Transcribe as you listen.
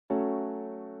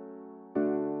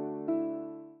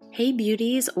Hey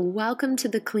beauties, welcome to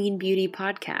the Clean Beauty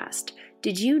Podcast.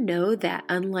 Did you know that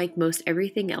unlike most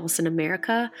everything else in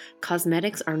America,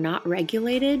 cosmetics are not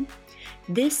regulated?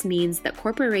 This means that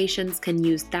corporations can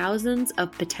use thousands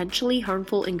of potentially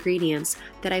harmful ingredients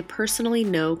that I personally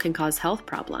know can cause health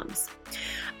problems.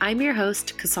 I'm your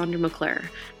host, Cassandra McClure.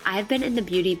 I've been in the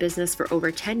beauty business for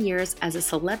over 10 years as a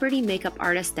celebrity makeup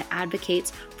artist that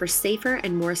advocates for safer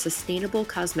and more sustainable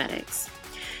cosmetics.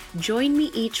 Join me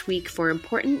each week for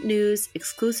important news,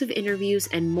 exclusive interviews,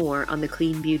 and more on the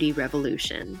Clean Beauty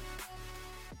Revolution.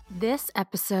 This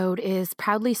episode is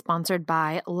proudly sponsored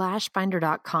by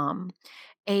Lashbinder.com,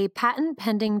 a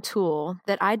patent-pending tool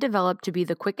that I developed to be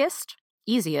the quickest,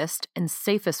 easiest, and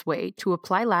safest way to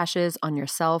apply lashes on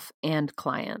yourself and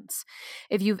clients.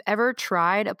 If you've ever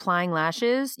tried applying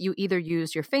lashes, you either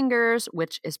use your fingers,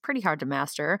 which is pretty hard to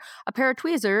master, a pair of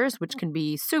tweezers, which can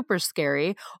be super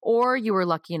scary, or you were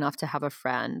lucky enough to have a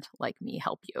friend like me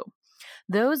help you.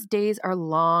 Those days are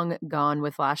long gone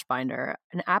with Lashbinder,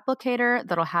 an applicator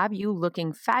that'll have you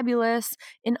looking fabulous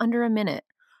in under a minute.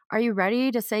 Are you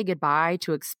ready to say goodbye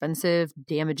to expensive,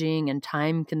 damaging, and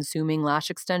time-consuming lash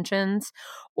extensions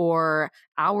or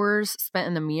hours spent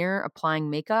in the mirror applying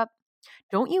makeup?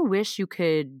 Don't you wish you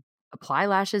could apply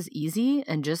lashes easy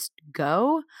and just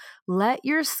go? Let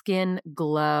your skin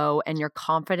glow and your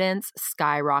confidence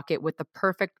skyrocket with the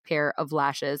perfect pair of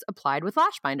lashes applied with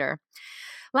Lashbinder.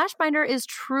 Lashbinder is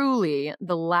truly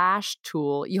the lash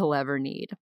tool you'll ever need.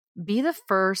 Be the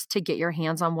first to get your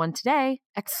hands on one today,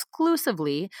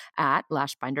 exclusively at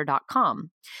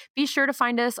lashbinder.com. Be sure to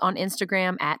find us on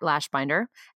Instagram at Lashbinder,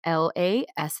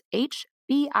 Lashbinder.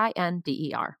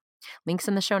 Links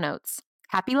in the show notes.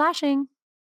 Happy lashing!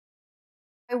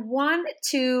 I want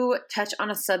to touch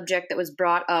on a subject that was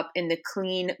brought up in the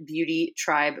Clean Beauty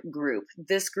Tribe group.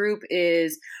 This group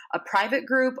is a private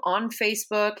group on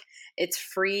Facebook. It's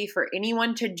free for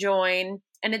anyone to join.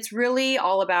 And it's really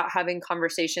all about having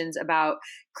conversations about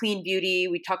clean beauty.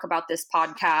 We talk about this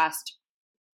podcast.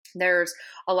 There's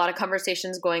a lot of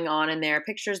conversations going on in there,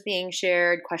 pictures being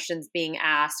shared, questions being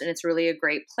asked, and it's really a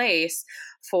great place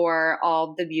for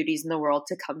all the beauties in the world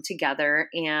to come together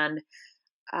and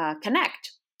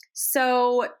connect.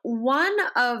 So one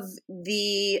of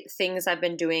the things I've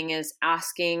been doing is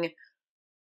asking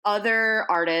other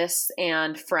artists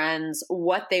and friends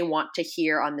what they want to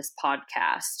hear on this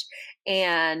podcast.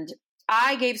 And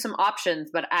I gave some options,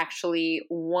 but actually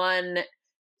one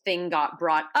thing got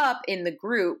brought up in the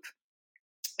group,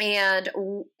 and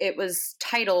it was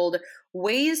titled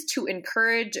Ways to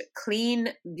Encourage Clean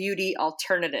Beauty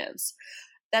Alternatives.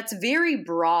 That's very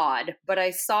broad, but I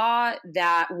saw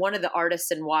that one of the artists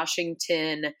in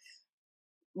Washington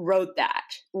wrote that,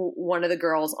 one of the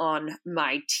girls on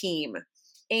my team.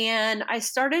 And I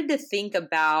started to think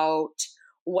about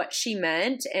what she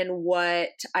meant and what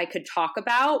I could talk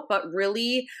about, but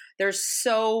really there's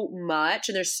so much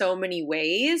and there's so many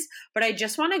ways, but I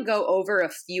just want to go over a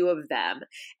few of them.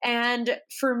 And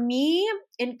for me,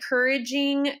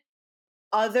 encouraging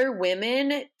other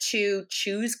women to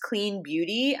choose clean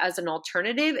beauty as an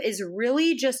alternative is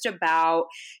really just about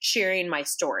sharing my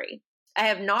story. I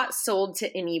have not sold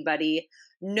to anybody.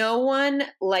 No one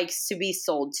likes to be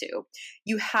sold to.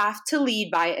 You have to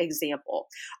lead by example.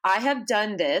 I have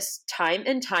done this time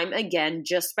and time again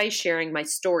just by sharing my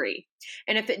story.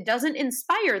 And if it doesn't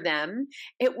inspire them,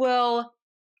 it will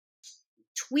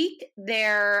tweak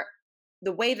the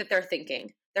way that they're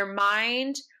thinking. Their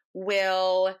mind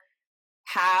will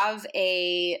have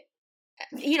maybe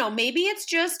it's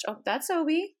just, oh, that's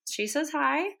Obi. She says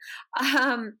hi.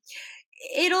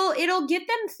 It'll get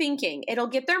them thinking. It'll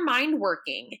get their mind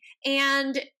working.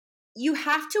 And you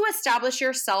have to establish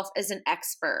yourself as an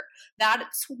expert.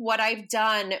 That's what I've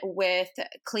done with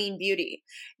Clean Beauty.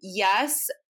 Yes,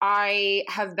 I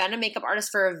have been a makeup artist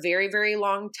for a very, very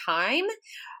long time.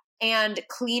 And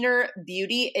cleaner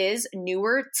beauty is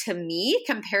newer to me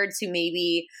compared to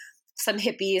maybe some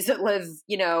hippies that live,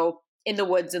 in the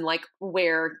woods and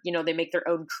where, they make their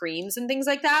own creams and things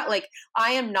like that.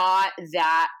 I am not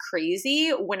that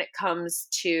crazy when it comes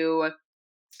to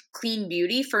clean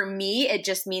beauty. For me, it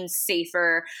just means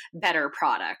safer, better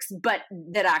products, but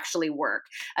that actually work.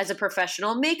 As a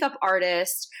professional makeup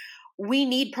artist, we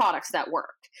need products that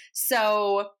work.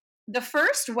 So the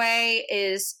first way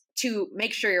is to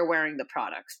make sure you're wearing the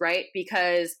products, right?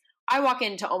 Because I walk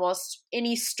into almost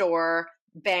any store,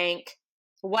 bank,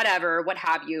 whatever, what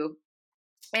have you,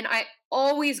 and I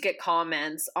always get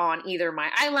comments on either my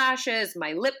eyelashes,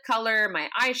 my lip color, my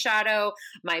eyeshadow,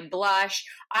 my blush.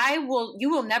 You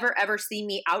will never ever see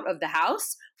me out of the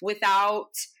house without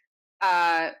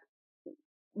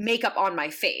makeup on my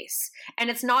face. And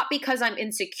it's not because I'm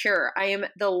insecure. I am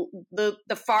the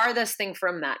farthest thing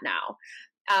from that now.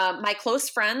 My close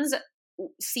friends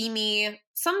see me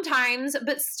sometimes,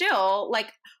 but still,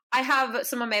 like, I have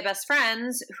some of my best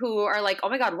friends who are like, oh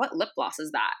my God, what lip gloss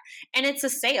is that? And it's a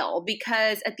sale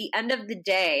because at the end of the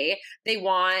day, they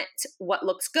want what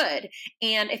looks good.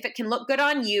 And if it can look good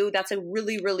on you, that's a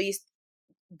really, really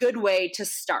good way to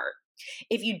start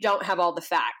if you don't have all the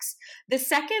facts. The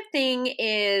second thing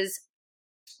is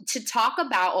to talk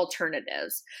about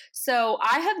alternatives. So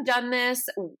I have done this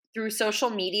through social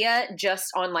media, just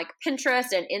on like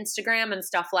Pinterest and Instagram and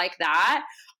stuff like that.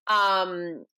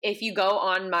 If you go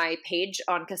on my page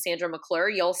on Cassandra McClure,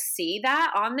 you'll see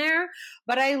that on there.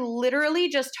 But I literally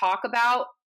just talk about,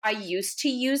 I used to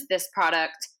use this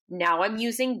product. Now I'm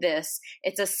using this.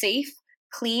 It's a safe,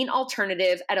 clean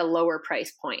alternative at a lower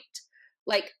price point.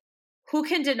 Like, who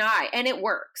can deny? And it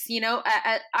works. You know,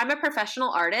 I'm a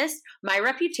professional artist. My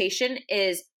reputation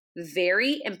is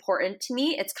very important to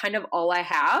me. It's kind of all I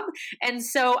have. And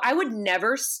so I would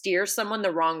never steer someone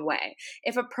the wrong way.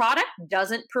 If a product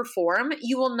doesn't perform,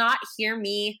 you will not hear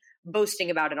me boasting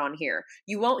about it on here.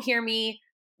 You won't hear me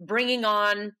bringing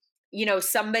on, you know,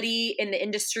 somebody in the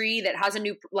industry that has a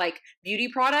new like beauty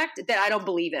product that I don't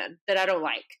believe in, that I don't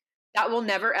like. That will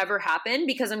never, ever happen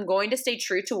because I'm going to stay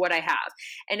true to what I have.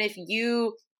 And if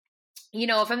you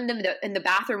know, if I'm in the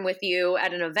bathroom with you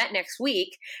at an event next week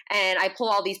and I pull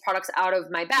all these products out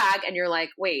of my bag and you're like,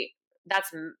 wait,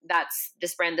 that's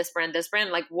this brand,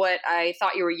 like what, I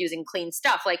thought you were using clean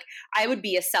stuff. Like, I would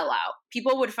be a sellout.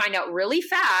 People would find out really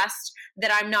fast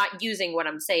that I'm not using what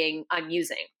I'm saying I'm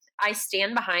using. I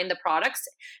stand behind the products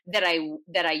that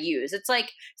I use. It's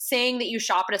like saying that you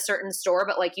shop at a certain store,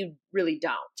 but like you really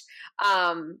don't.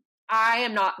 I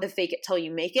am not the fake it till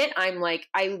you make it. I'm like,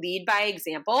 I lead by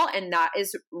example, and that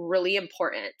is really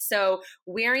important. So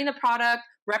wearing the product,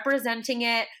 representing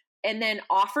it, and then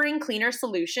offering cleaner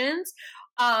solutions.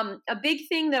 A big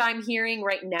thing that I'm hearing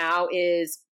right now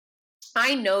is,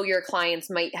 I know your clients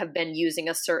might have been using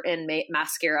a certain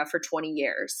mascara for 20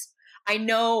 years. I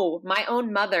know my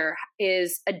own mother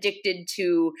is addicted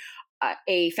to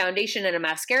a foundation and a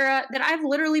mascara that I've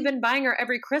literally been buying her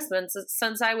every Christmas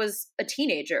since I was a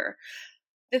teenager.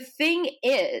 The thing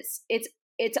is,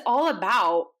 it's all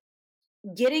about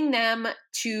getting them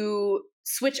to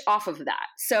switch off of that.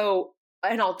 So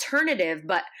an alternative,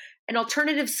 but an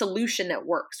alternative solution that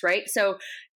works, right? So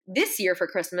this year for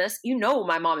Christmas, you know,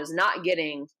 my mom is not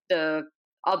getting the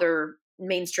other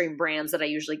mainstream brands that I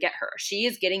usually get her. She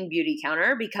is getting Beauty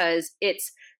Counter because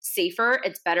it's safer,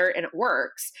 it's better, and it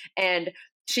works. And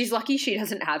she's lucky she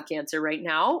doesn't have cancer right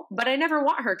now, but I never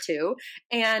want her to.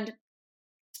 And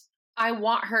I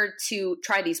want her to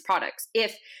try these products.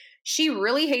 If she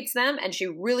really hates them and she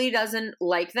really doesn't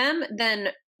like them, then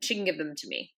she can give them to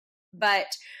me.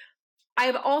 But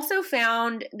I've also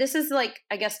found, this is like,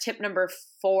 I guess, tip number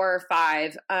 4 or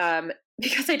 5,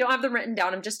 because I don't have them written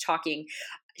down, I'm just talking,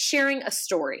 sharing a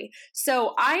story.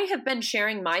 So I have been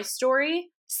sharing my story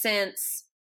since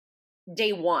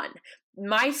day one.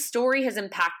 My story has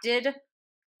impacted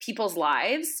people's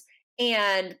lives.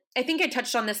 And I think I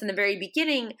touched on this in the very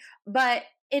beginning, but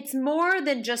it's more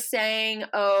than just saying,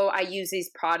 oh, I use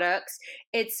these products.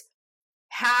 It's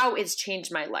how it's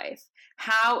changed my life,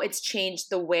 how it's changed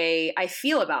the way I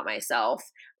feel about myself,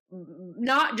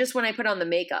 not just when I put on the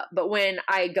makeup, but when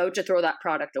I go to throw that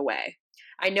product away.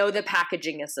 I know the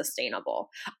packaging is sustainable.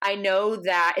 I know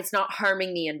that it's not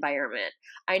harming the environment.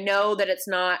 I know that it's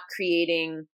not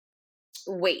creating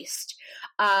waste.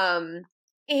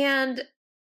 And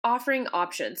offering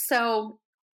options. So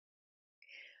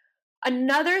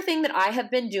another thing that I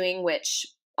have been doing, which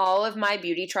all of my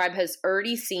beauty tribe has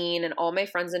already seen and all my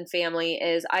friends and family,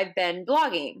 is I've been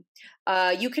blogging.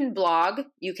 You can blog,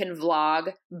 you can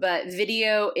vlog, but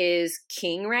video is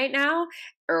king right now,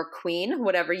 or queen,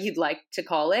 whatever you'd like to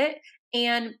call it.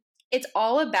 And it's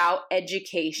all about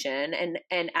education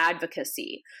and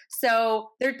advocacy. So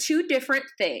they're two different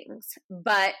things,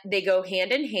 but they go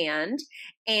hand in hand.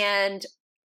 And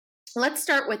let's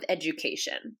start with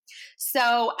education.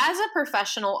 So as a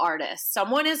professional artist,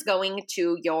 someone is going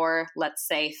to your, let's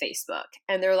say, Facebook,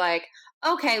 and they're like,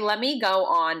 okay, let me go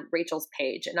on Rachel's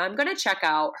page and I'm going to check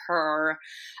out her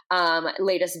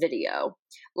latest video.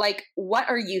 Like, what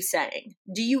are you saying?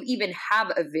 Do you even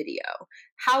have a video?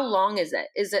 How long is it?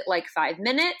 Is it like 5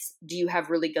 minutes? Do you have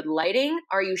really good lighting?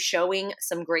 Are you showing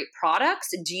some great products?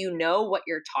 Do you know what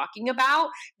you're talking about?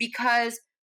 Because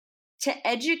to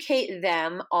educate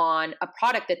them on a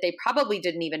product that they probably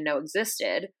didn't even know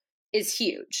existed is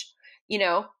huge. You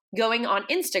know, going on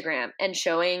Instagram and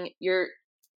showing your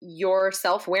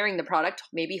yourself wearing the product,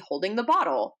 maybe holding the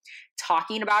bottle,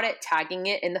 talking about it, tagging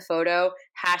it in the photo,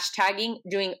 hashtagging,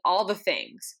 doing all the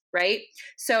things, right?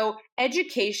 So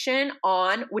education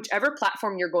on whichever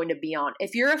platform you're going to be on.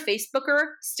 If you're a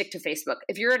Facebooker, stick to Facebook.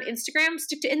 If you're on Instagram,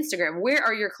 stick to Instagram. Where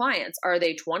are your clients? Are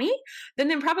they 20? Then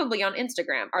they're probably on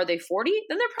Instagram. Are they 40?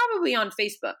 Then they're probably on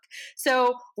Facebook.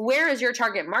 So where is your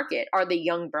target market? Are they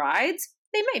young brides?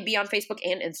 They might be on Facebook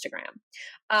and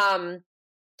Instagram.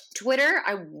 Twitter,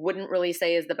 I wouldn't really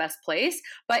say is the best place,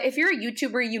 but if you're a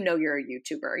YouTuber, you know you're a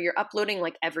YouTuber. You're uploading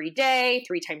like every day,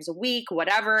 3 times a week,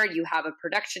 whatever. You have a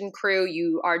production crew.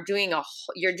 You're doing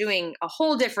a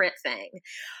whole different thing.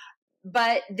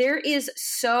 But there is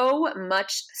so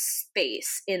much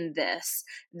space in this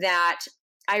that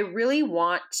I really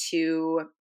want to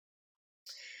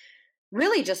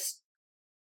really just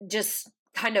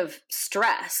kind of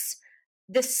stress.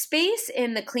 The space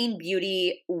in the clean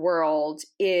beauty world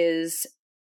is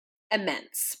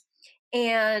immense.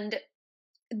 And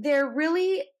there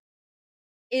really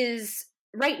is,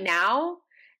 right now,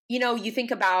 you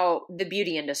think about the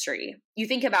beauty industry, you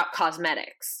think about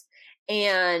cosmetics,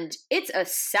 and it's a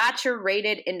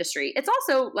saturated industry. It's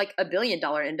also like $1 billion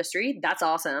industry. That's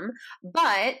awesome.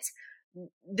 But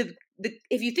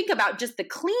if you think about just the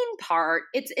clean part,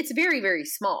 it's very, very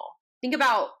small. Think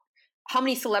about how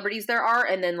many celebrities there are,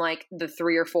 and then like the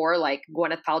 3 or 4, like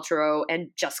Gwyneth Paltrow and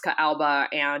Jessica Alba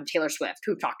and Taylor Swift,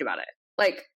 who've talked about it.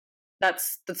 Like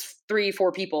that's 3,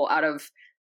 4 people out of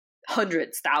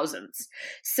hundreds, thousands.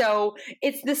 So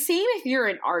it's the same if you're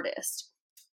an artist.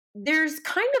 There's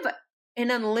kind of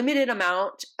an unlimited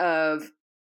amount of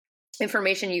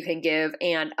information you can give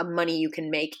and money you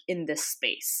can make in this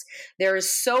space. There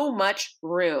is so much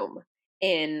room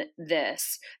in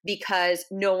this because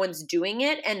no one's doing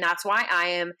it. And that's why I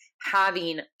am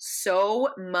having so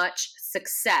much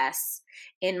success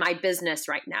in my business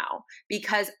right now,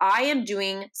 because I am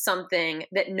doing something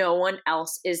that no one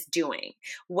else is doing,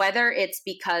 whether it's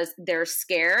because they're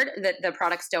scared that the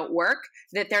products don't work,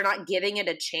 that they're not giving it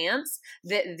a chance,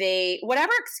 that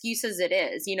whatever excuses it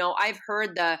is. I've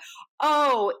heard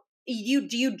do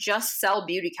you just sell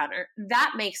Beautycounter?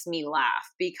 That makes me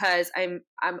laugh because I'm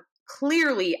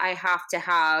clearly I have to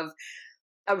have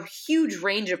a huge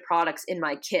range of products in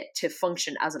my kit to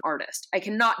function as an artist. I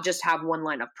cannot just have one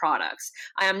line of products.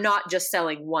 I am not just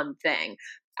selling one thing.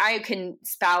 I can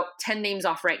spout 10 names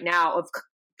off right now of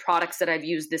products that I've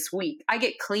used this week. I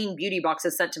get clean beauty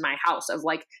boxes sent to my house of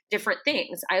like different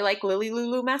things. I like Lily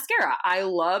Lulu mascara. I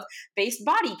love Base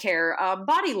Body Care,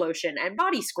 body lotion and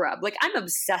body scrub. Like I'm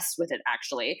obsessed with it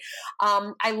actually.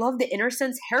 I love the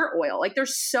Innersense hair oil. Like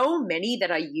there's so many that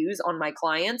I use on my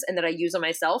clients and that I use on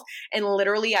myself. And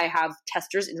literally I have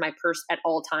testers in my purse at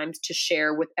all times to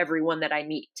share with everyone that I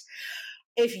meet.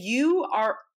 If you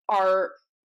are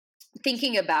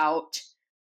thinking about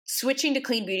switching to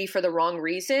clean beauty for the wrong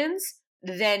reasons,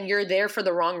 then you're there for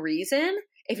the wrong reason.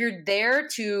 If you're there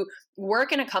to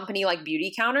work in a company like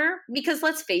Beautycounter, because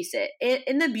let's face it,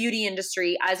 in the beauty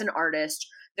industry as an artist,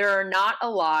 there are not a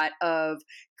lot of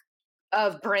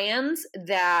brands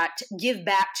that give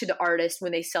back to the artist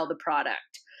when they sell the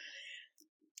product.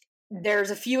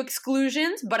 There's a few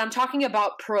exclusions, but I'm talking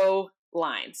about pro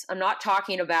lines. I'm not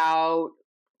talking about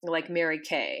like Mary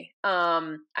Kay.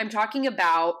 I'm talking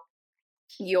about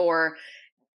your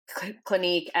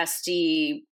Clinique,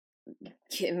 Estee,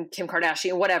 Kim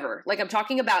Kardashian, whatever. Like I'm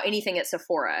talking about anything at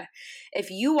Sephora. If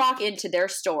you walk into their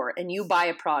store and you buy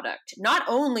a product, not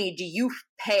only do you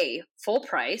pay full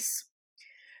price,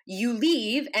 you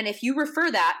leave, and if you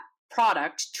refer that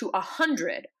product to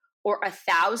 100 or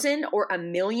 1,000 or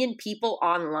 1,000,000 people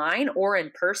online or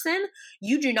in person,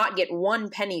 you do not get 1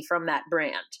 penny from that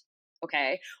brand.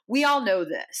 Okay, we all know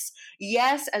this.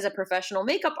 Yes, as a professional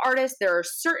makeup artist, there are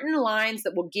certain lines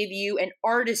that will give you an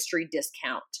artistry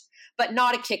discount, but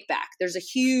not a kickback. There's a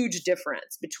huge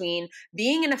difference between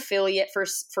being an affiliate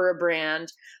for a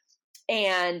brand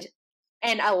and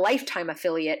a lifetime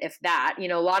affiliate, if that.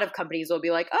 A lot of companies will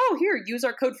be like, oh, here, use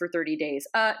our code for 30 days.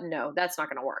 No, that's not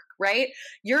going to work, right?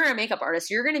 You're a makeup artist.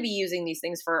 You're going to be using these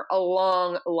things for a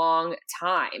long, long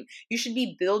time. You should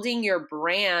be building your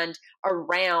brand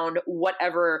around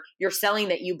whatever you're selling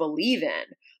that you believe in.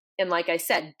 And like I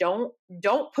said, don't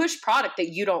push product that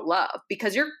you don't love,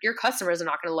 because your customers are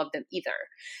not going to love them either.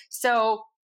 So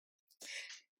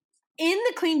in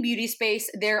the clean beauty space,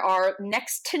 there are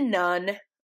next to none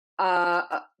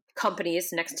companies,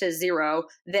 next to zero,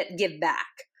 that give back,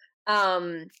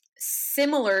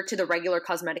 similar to the regular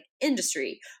cosmetic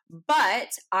industry. But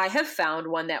I have found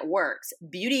one that works.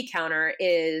 Beautycounter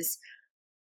is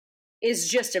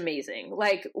just amazing.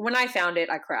 Like when I found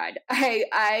it, I cried.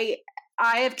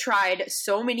 I have tried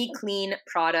so many clean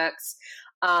products.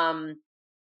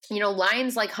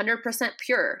 Lines like 100%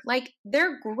 Pure, like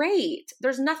they're great.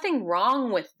 There's nothing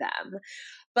wrong with them,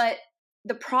 but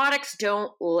the products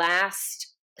don't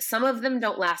last. Some of them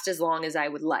don't last as long as I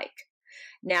would like.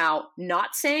 Now,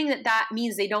 not saying that that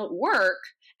means they don't work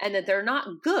and that they're not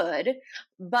good,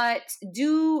 but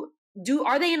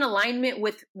are they in alignment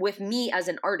with me as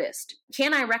an artist?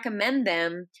 Can I recommend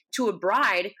them to a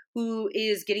bride who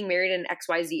is getting married in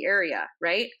XYZ area,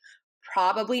 right?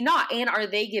 Probably not. And are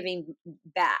they giving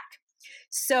back?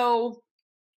 So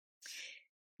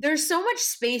there's so much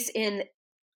space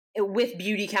with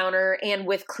Beautycounter and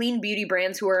with clean beauty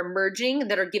brands who are emerging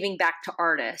that are giving back to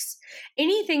artists.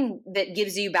 Anything that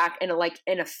gives you back in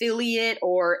an affiliate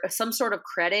or some sort of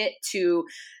credit to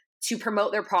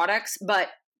promote their products, but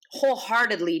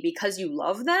wholeheartedly because you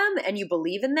love them and you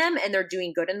believe in them and they're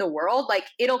doing good in the world, like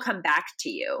it'll come back to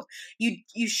you.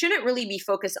 You shouldn't really be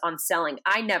focused on selling.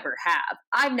 I never have.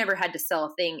 I've never had to sell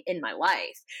a thing in my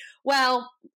life. Well,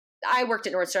 I worked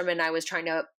at Nordstrom and I was trying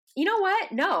to, you know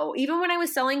what? No, even when I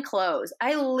was selling clothes,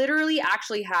 I literally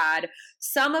actually had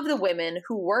some of the women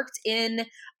who worked in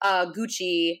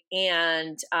Gucci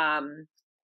and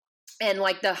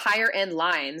like the higher end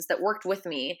lines that worked with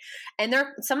me. And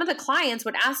some of the clients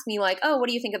would ask me like, oh, what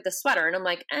do you think of the sweater? And I'm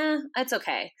like, it's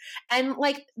okay. And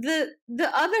like the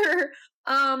other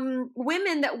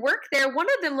women that work there, one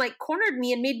of them like cornered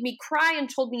me and made me cry and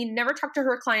told me never talk to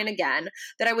her client again,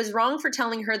 that I was wrong for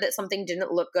telling her that something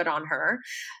didn't look good on her.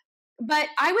 But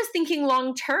I was thinking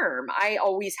long term. I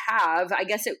always have. I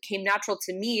guess it came natural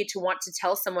to me to want to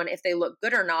tell someone if they look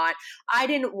good or not. I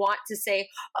didn't want to say,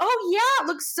 oh yeah, it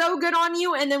looks so good on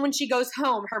you. And then when she goes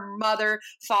home, her mother,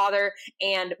 father,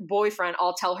 and boyfriend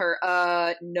all tell her,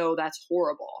 no, that's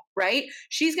horrible, right?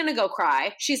 She's going to go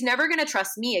cry. She's never going to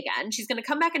trust me again. She's going to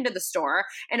come back into the store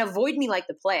and avoid me like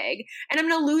the plague. And I'm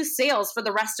going to lose sales for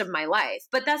the rest of my life.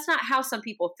 But that's not how some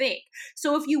people think.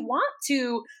 So if you want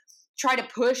to try to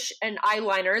push an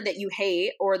eyeliner that you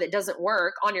hate or that doesn't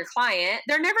work on your client,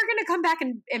 they're never going to come back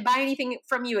and buy anything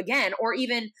from you again. Or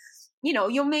even,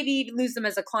 you'll maybe lose them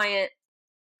as a client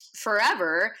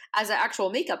forever as an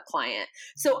actual makeup client.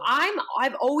 So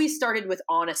I've always started with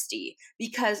honesty,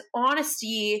 because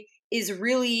honesty is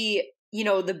really,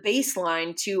 the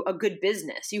baseline to a good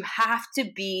business. You have to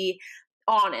be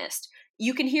honest.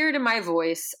 You can hear it in my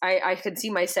voice. I could see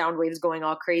my sound waves going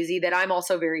all crazy, that I'm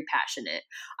also very passionate.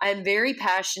 I'm very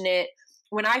passionate.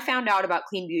 When I found out about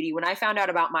clean beauty, when I found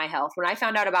out about my health, when I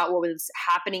found out about what was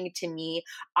happening to me,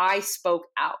 I spoke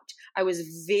out. At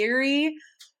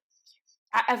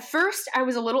first I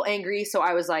was a little angry. So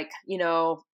I was like,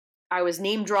 I was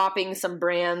name dropping some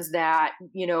brands that,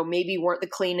 maybe weren't the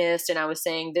cleanest. And I was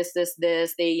saying this,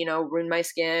 they, ruined my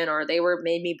skin, or they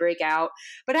made me break out.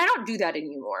 But I don't do that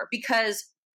anymore, because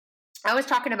I was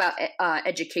talking about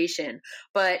education,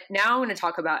 but now I'm going to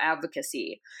talk about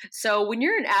advocacy. So when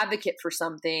you're an advocate for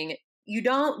something, you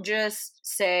don't just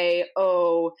say,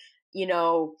 oh,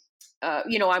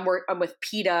 I'm with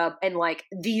PETA and like,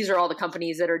 these are all the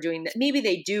companies that are doing that. Maybe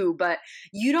they do, but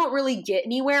you don't really get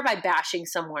anywhere by bashing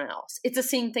someone else. It's the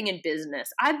same thing in business.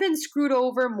 I've been screwed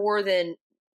over more times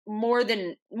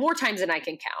than I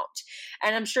can count.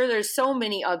 And I'm sure there's so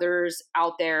many others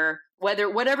out there,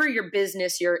 whatever your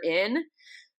business you're in,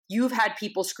 you've had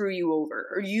people screw you over,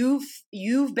 or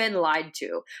you've been lied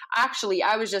to. Actually,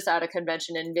 I was just at a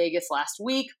convention in Vegas last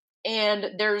week,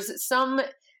 and there's some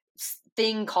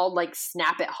thing called like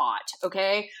Snap It Hot.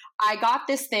 Okay. I got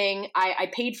this thing. I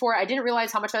paid for it. I didn't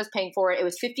realize how much I was paying for it. It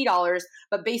was $50,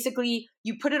 but basically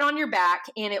you put it on your back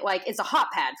and it's a hot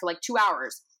pad for like 2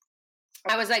 hours.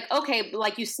 I was like, okay,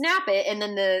 like you snap it and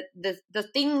then the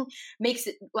thing makes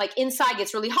it like inside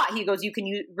gets really hot. He goes, you can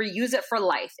reuse it for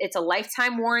life. It's a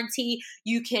lifetime warranty.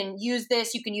 You can use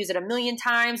this. You can use it 1,000,000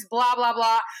 times, blah, blah,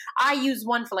 blah. I used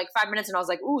one for like 5 minutes and I was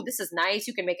like, ooh, this is nice.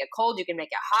 You can make it cold. You can make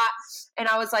it hot. And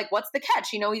I was like, what's the catch?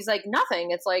 He's like,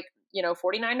 nothing. It's like,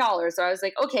 $49. So I was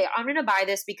like, okay, I'm going to buy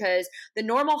this because the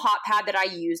normal hot pad that I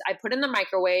use, I put in the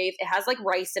microwave. It has like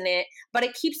rice in it, but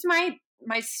it keeps my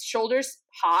shoulders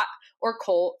hot or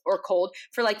cold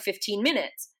for like 15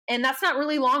 minutes. And that's not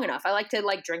really long enough. I like to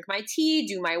like drink my tea,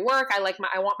 do my work. I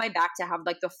want my back to have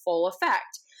like the full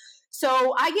effect.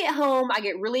 So I get home, I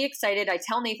get really excited. I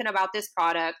tell Nathan about this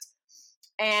product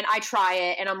and I try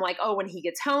it. And I'm like, oh, when he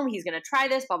gets home, he's going to try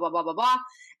this, blah, blah, blah, blah, blah.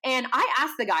 And I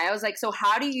asked the guy, I was like, so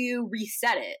how do you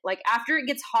reset it? Like after it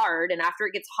gets hard and after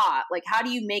it gets hot, like how do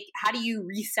you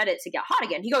reset it to get hot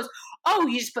again? He goes, oh,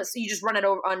 you just run it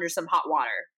under some hot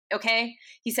water. Okay.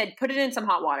 He said, put it in some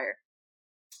hot water.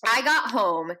 I got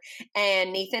home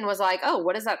and Nathan was like, oh,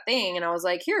 what is that thing? And I was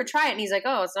like, here, try it. And he's like,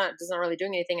 oh, it's not really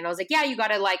doing anything. And I was like, yeah, you got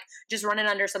to like just run it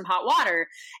under some hot water.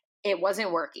 It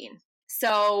wasn't working.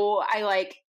 So I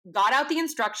like got out the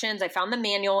instructions. I found the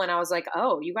manual and I was like,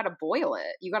 oh, you got to boil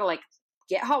it. You got to like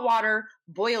get hot water,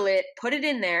 boil it, put it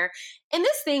in there. And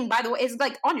this thing, by the way, is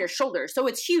like on your shoulders. So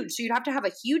it's huge. So you'd have to have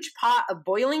a huge pot of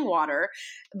boiling water.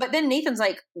 But then Nathan's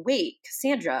like, wait,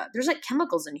 Cassandra, there's like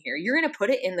chemicals in here. You're going to put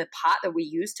it in the pot that we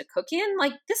use to cook in?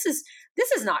 Like, this is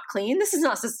not clean. This is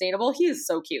not sustainable. He is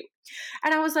so cute.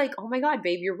 And I was like, oh my God,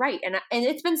 babe, you're right. And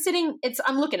it's been sitting,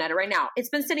 I'm looking at it right now. It's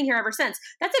been sitting here ever since.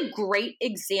 That's a great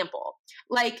example.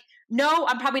 Like, no,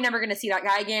 I'm probably never going to see that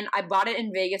guy again. I bought it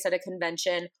in Vegas at a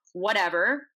convention,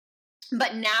 whatever.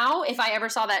 But now if I ever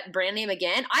saw that brand name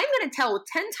again, I'm going to tell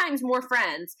 10 times more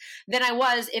friends than I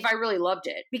was if I really loved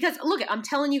it. Because look, I'm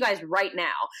telling you guys right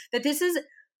now that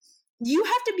you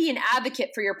have to be an advocate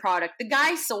for your product. The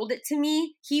guy sold it to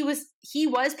me. He was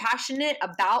passionate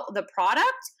about the product.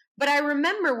 But I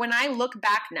remember when I look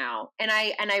back now and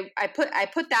I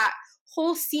put that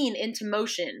whole scene into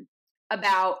motion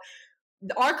about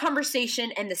our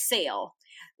conversation and the sale.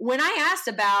 When I asked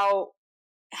about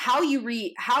how you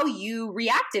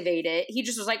reactivate it, he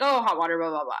just was like, oh, hot water, blah,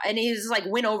 blah, blah. And he just like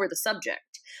went over the subject.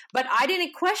 But I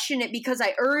didn't question it because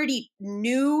I already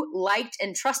knew, liked,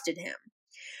 and trusted him.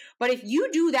 But if you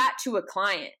do that to a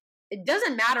client, it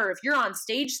doesn't matter if you're on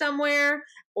stage somewhere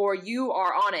or you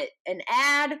are on an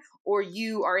ad or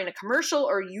you are in a commercial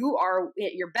or you are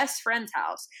at your best friend's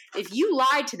house. If you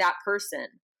lie to that person,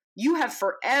 you have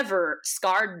forever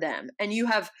scarred them and you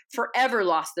have forever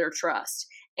lost their trust.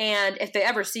 And if they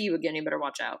ever see you again, you better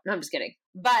watch out. No, I'm just kidding.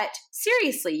 But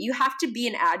seriously, you have to be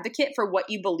an advocate for what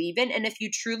you believe in. And if you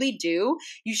truly do,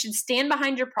 you should stand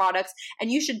behind your products and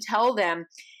you should tell them,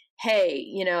 hey,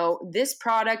 this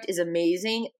product is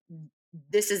amazing.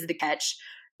 This is the catch.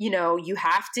 You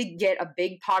have to get a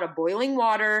big pot of boiling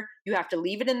water. You have to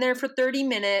leave it in there for 30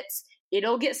 minutes.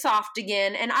 It'll get soft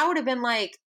again. And I would have been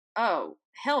like, oh,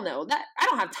 hell no, I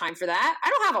don't have time for that. I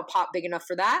don't have a pot big enough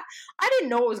for that. I didn't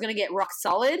know it was going to get rock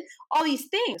solid. All these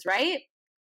things, right?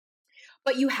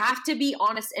 But you have to be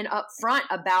honest and upfront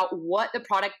about what the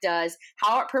product does,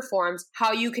 how it performs,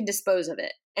 how you can dispose of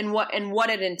it, and what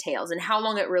it entails, and how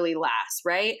long it really lasts,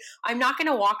 right? I'm not going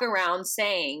to walk around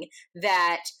saying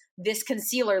that this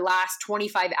concealer lasts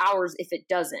 25 hours if it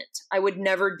doesn't. I would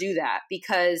never do that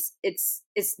because it's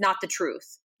not the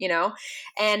truth,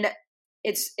 And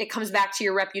it comes back to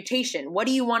your reputation. What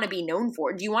do you want to be known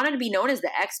for? Do you want to be known as the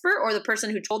expert or the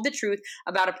person who told the truth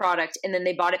about a product and then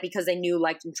they bought it because they knew,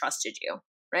 liked, and trusted you,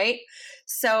 right?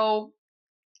 So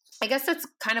I guess that's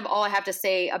kind of all I have to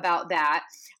say about that.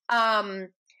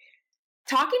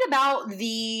 Talking about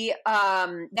the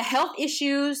health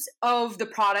issues of the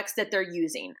products that they're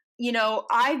using.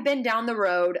 I've been down the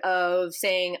road of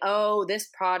saying, oh, this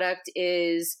product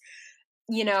is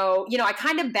I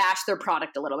kind of bashed their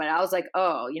product a little bit. I was like,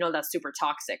 oh, that's super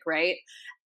toxic, right?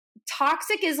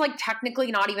 Toxic is like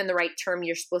technically not even the right term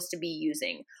you're supposed to be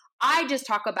using. I just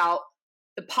talk about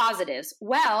the positives.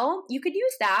 Well, you could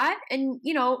use that. And,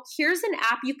 here's an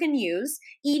app you can use,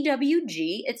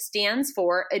 EWG. It stands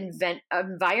for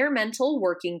Environmental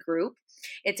Working Group.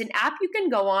 It's an app you can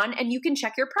go on and you can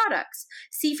check your products.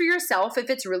 See for yourself if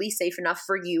it's really safe enough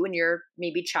for you and your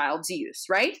maybe child's use,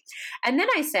 right? And then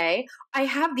I say, I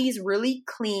have these really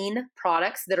clean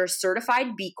products that are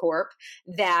certified B Corp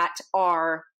that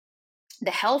are the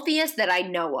healthiest that I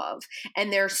know of.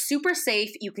 And they're super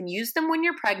safe. You can use them when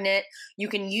you're pregnant. You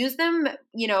can use them,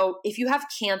 if you have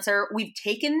cancer. We've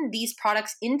taken these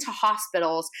products into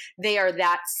hospitals. They are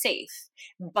that safe,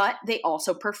 but they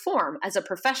also perform. As a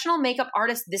professional makeup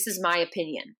artist, this is my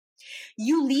opinion.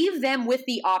 You leave them with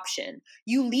the option.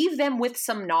 You leave them with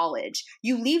some knowledge.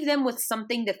 You leave them with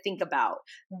something to think about.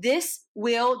 This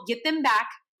will get them back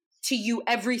to you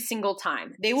every single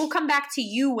time. They will come back to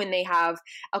you when they have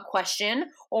a question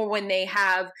or when they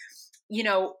have,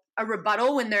 a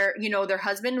rebuttal when their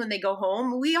husband, when they go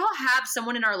home. We all have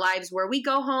someone in our lives where we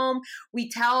go home,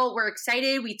 we're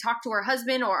excited, we talk to our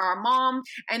husband or our mom,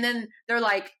 and then they're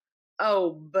like,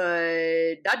 oh,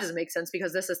 but that doesn't make sense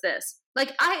because this is this.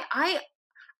 Like I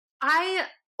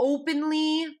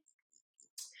openly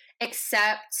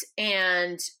accept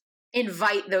and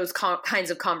invite those kinds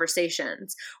of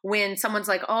conversations when someone's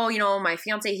like, oh, my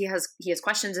fiance, he has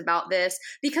questions about this,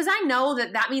 because I know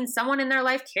that means someone in their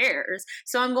life cares.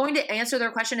 So I'm going to answer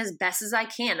their question as best as I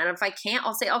can. And if I can't,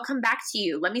 I'll say, I'll come back to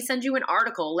you. Let me send you an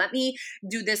article. Let me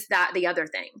do this, that, the other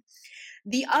thing.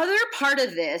 The other part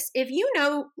of this, if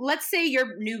let's say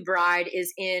your new bride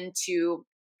is into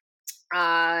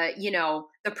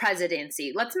the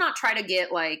presidency. Let's not try to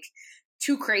get like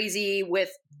too crazy with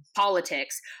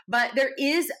politics, but there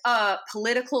is a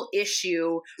political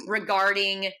issue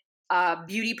regarding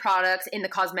beauty products in the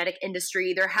cosmetic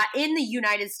industry. In the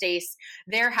United States,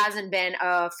 there hasn't been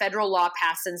a federal law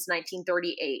passed since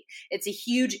 1938. It's a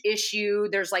huge issue.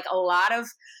 There's like a lot of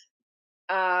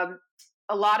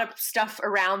stuff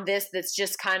around this that's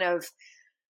just kind of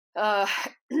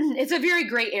it's a very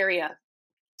gray area.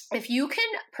 If you can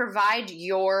provide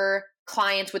your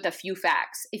clients with a few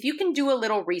facts, if you can do a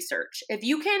little research, if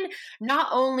you can not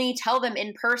only tell them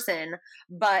in person,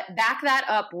 but back that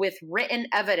up with written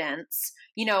evidence,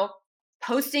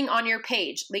 posting on your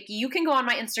page. Like, you can go on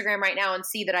my Instagram right now and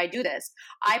see that I do this.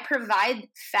 I provide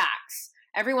facts.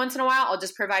 Every once in a while, I'll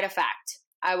just provide a fact.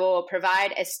 I will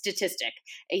provide a statistic,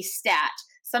 a stat,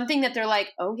 something that they're like,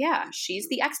 oh yeah, she's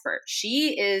the expert.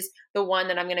 She is the one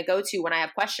that I'm going to go to when I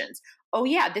have questions. Oh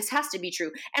yeah, this has to be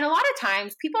true. And a lot of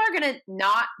times people are going to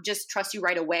not just trust you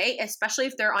right away, especially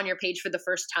if they're on your page for the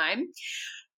first time.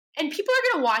 And people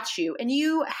are going to watch you, and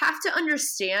you have to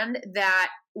understand that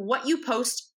what you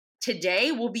post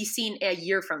today will be seen a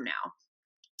year from now.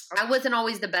 I wasn't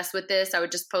always the best with this. I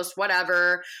would just post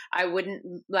whatever. I wouldn't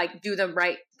like do the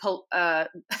right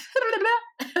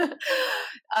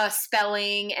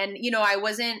spelling. And, I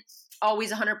wasn't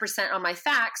always 100% on my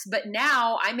facts, but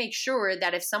now I make sure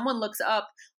that if someone looks up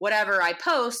whatever I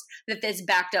post, that it's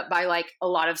backed up by like a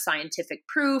lot of scientific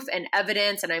proof and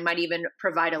evidence. And I might even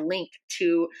provide a link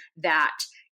to that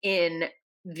in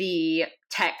the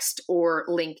text or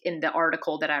link in the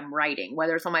article that I'm writing,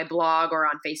 whether it's on my blog or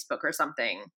on Facebook or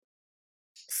something.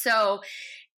 So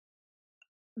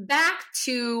back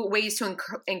to ways to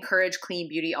encourage clean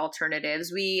beauty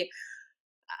alternatives. It's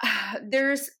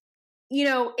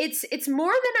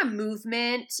more than a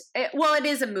movement. It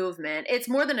is a movement. It's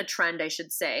more than a trend, I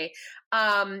should say.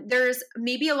 There's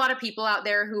maybe a lot of people out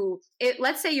there who,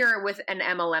 let's say you're with an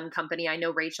MLM company. I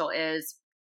know Rachel is.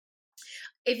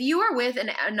 If you are with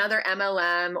another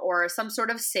MLM or some sort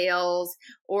of sales,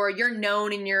 or you're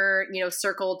known in your,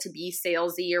 circle to be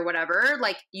salesy or whatever,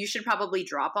 like, you should probably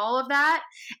drop all of that,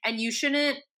 and you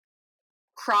shouldn't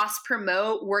cross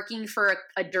promote working for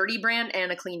a dirty brand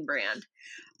and a clean brand.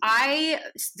 I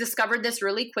discovered this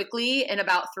really quickly in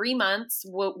about 3 months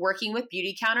working with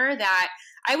Beautycounter, that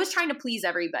I was trying to please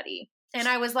everybody. And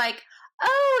I was like,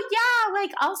 oh yeah,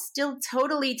 like, I'll still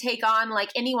totally take on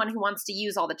like anyone who wants to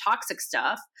use all the toxic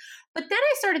stuff. But then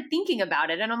I started thinking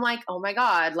about it, and I'm like, oh my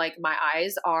God, like, my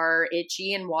eyes are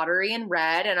itchy and watery and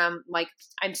red. And I'm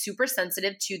super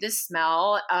sensitive to the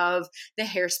smell of the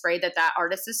hairspray that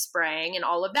artist is spraying and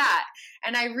all of that.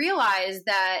 And I realized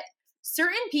that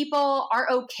certain people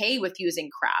are okay with using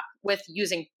crap, with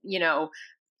using,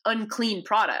 unclean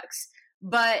products,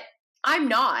 but I'm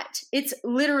not. It's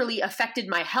literally affected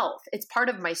my health. It's part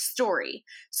of my story.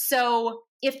 So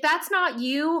if that's not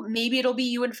you, maybe it'll be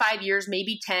you in 5 years,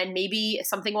 maybe 10, maybe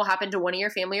something will happen to one of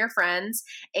your family or friends,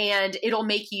 and it'll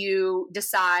make you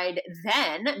decide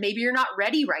then. Maybe you're not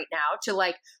ready right now to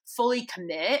like fully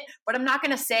commit, but I'm not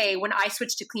going to say when I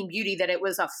switched to clean beauty that it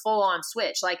was a full on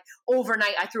switch. Like,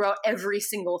 overnight, I threw out every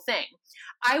single thing.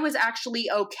 I was actually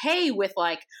okay with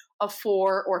like a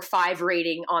 4 or 5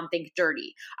 rating on Think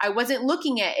Dirty. I wasn't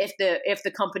looking at if the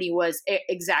company was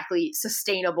exactly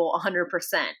sustainable 100%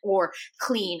 or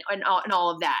clean and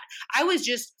all of that. I was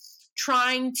just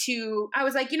I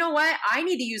was like, you know what? I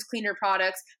need to use cleaner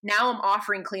products. Now I'm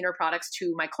offering cleaner products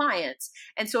to my clients.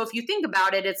 And so if you think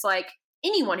about it, it's like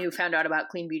anyone who found out about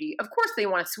clean beauty, of course they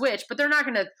want to switch, but they're not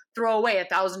going to throw away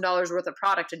 $1,000 worth of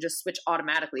product and just switch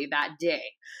automatically that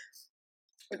day.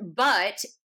 But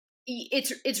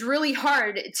it's really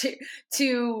hard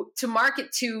to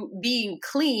market to being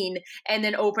clean and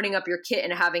then opening up your kit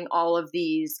and having all of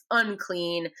these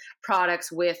unclean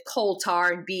products with coal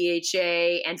tar and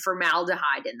BHA and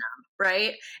formaldehyde in them,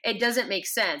 right? It doesn't make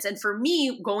sense. And for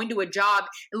me, going to a job,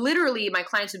 literally my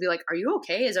clients would be like, are you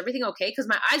okay? Is everything okay? Because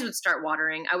my eyes would start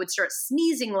watering. I would start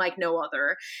sneezing like no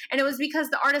other. And it was because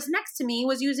the artist next to me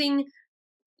was using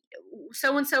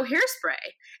so-and-so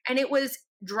hairspray. And it was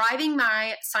driving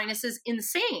my sinuses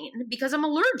insane because I'm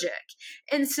allergic.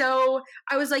 And so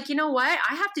I was like, you know what?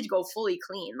 I have to go fully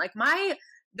clean. Like,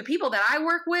 the people that I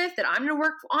work with, that I'm going to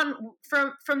work on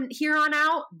from here on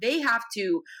out, they have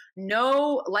to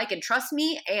know, like, and trust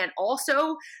me. And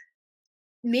also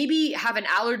maybe have an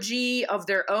allergy of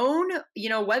their own,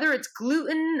 whether it's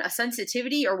gluten, a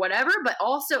sensitivity or whatever, but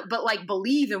like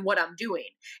believe in what I'm doing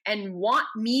and want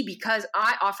me because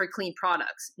I offer clean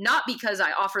products, not because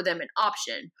I offer them an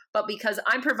option, but because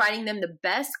I'm providing them the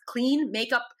best clean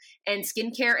makeup and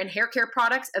skincare and hair care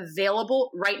products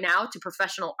available right now to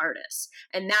professional artists.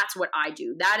 And that's what I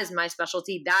do. That is my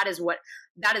specialty. That is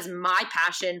my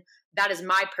passion. That is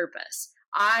my purpose.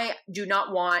 I do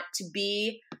not want to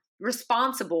be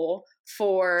responsible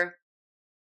for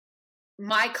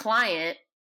my client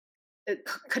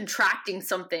contracting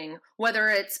something, whether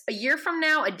it's a year from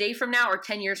now, a day from now, or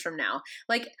 10 years from now.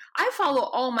 Like, I follow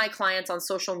all my clients on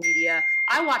social media.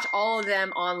 I watch all of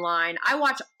them online. I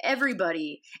watch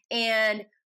everybody. And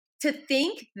to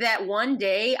think that one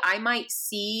day I might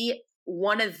see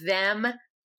one of them,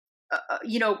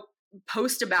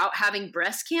 post about having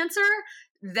breast cancer,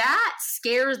 that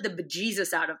scares the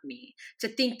bejesus out of me. To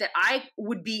think that I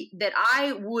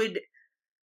would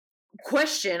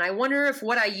question, I wonder if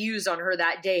what I used on her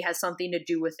that day has something to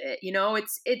do with it.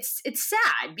 It's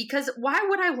sad, because why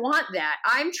would I want that?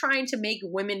 I'm trying to make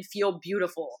women feel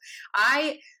beautiful.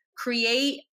 I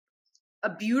create a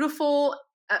beautiful,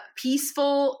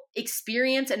 peaceful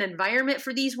experience and environment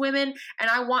for these women, and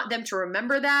I want them to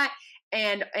remember that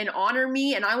and honor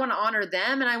me, and I want to honor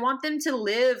them, and I want them to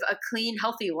live a clean,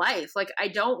 healthy life. Like, I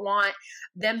don't want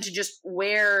them to just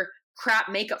wear crap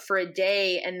makeup for a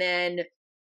day and then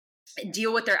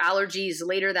deal with their allergies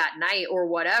later that night or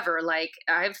whatever. Like,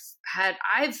 I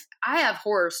have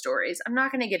horror stories. I'm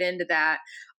not going to get into that.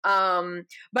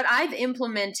 But I've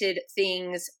implemented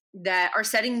things that are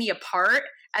setting me apart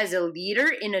as a leader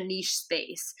in a niche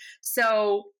space.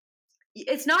 So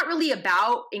it's not really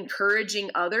about encouraging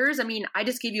others. I mean, I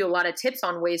just gave you a lot of tips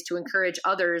on ways to encourage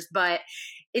others, but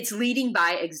it's leading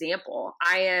by example.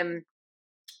 I am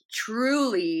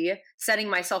truly setting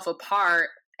myself apart,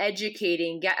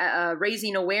 educating,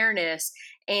 raising awareness,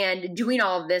 and doing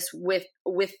all of this with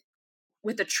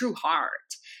a true heart.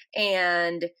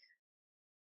 And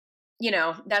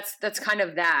that's kind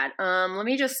of that. Let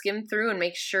me just skim through and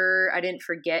make sure I didn't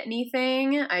forget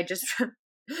anything.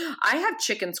 I have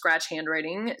chicken scratch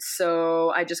handwriting,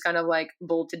 so I just kind of like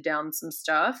bolted down some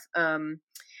stuff. Did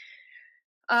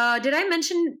I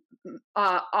mention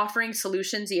offering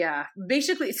solutions? Yeah,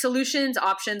 basically solutions,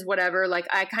 options, whatever. Like,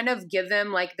 I kind of give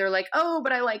them, like, they're like, oh,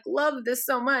 but I like love this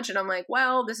so much, and I'm like,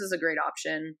 well, this is a great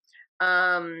option.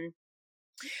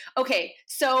 Okay,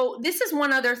 so this is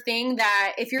one other thing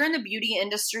that if you're in the beauty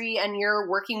industry and you're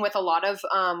working with a lot of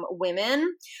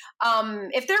women,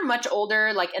 if they're much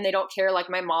older, like, and they don't care,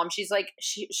 like my mom, she's like,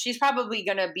 she's probably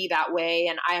gonna be that way,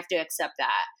 and I have to accept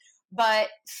that. But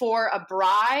for a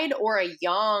bride or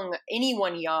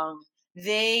anyone young,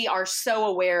 they are so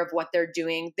aware of what they're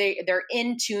doing. They're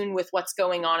in tune with what's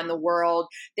going on in the world.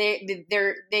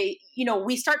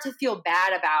 We start to feel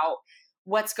bad about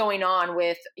what's going on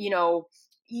with,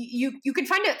 you can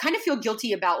kind of feel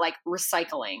guilty about like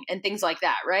recycling and things like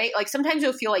that, right? Like, sometimes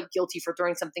you'll feel like guilty for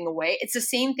throwing something away. It's the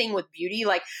same thing with beauty.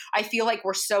 Like, I feel like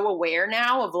we're so aware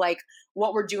now of like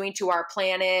what we're doing to our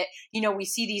planet. We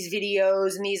see these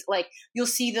videos and these, like, you'll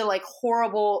see the like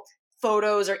horrible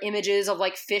photos or images of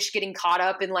like fish getting caught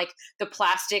up in like the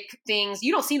plastic things.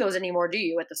 You don't see those anymore, do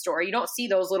you, at the store? You don't see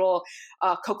those little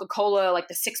Coca-Cola, like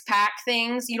the 6-pack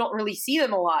things. You don't really see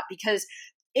them a lot because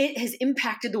it has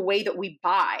impacted the way that we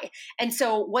buy. And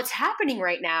so what's happening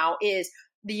right now is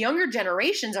the younger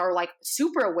generations are like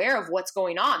super aware of what's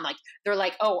going on. Like, they're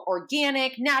like, oh,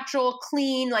 organic, natural,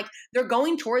 clean. Like, they're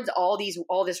going towards all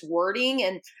this wording,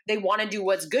 and they want to do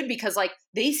what's good because like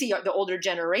they see the older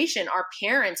generation, our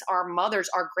parents, our mothers,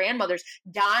 our grandmothers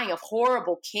dying of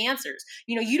horrible cancers.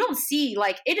 You don't see,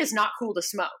 like, it is not cool to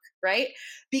smoke, right?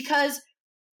 Because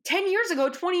 10 years ago,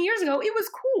 20 years ago, it was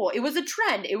cool. It was a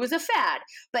trend. It was a fad.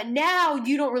 But now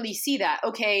you don't really see that.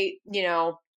 Okay,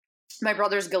 my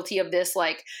brother's guilty of this,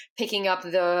 like picking up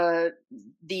the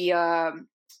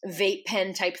vape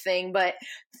pen type thing. But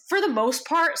for the most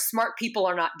part, smart people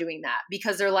are not doing that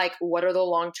because they're like, what are the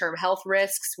long-term health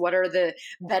risks? What are the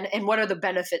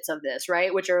benefits of this,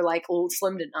 right? Which are like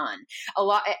slim to none. A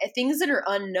lot things that are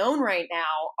unknown right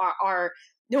now are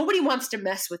nobody wants to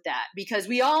mess with that because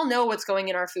we all know what's going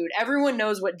in our food. Everyone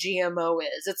knows what GMO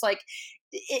is. It's like,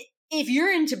 if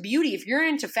you're into beauty, if you're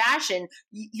into fashion,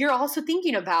 you're also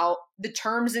thinking about the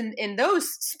terms in those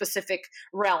specific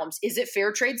realms. Is it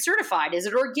fair trade certified? Is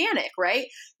it organic, right?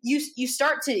 You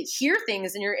start to hear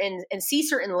things and see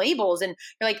certain labels and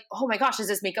you're like, oh my gosh, is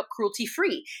this makeup cruelty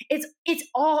free? It's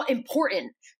all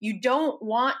important.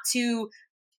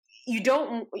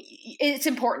 It's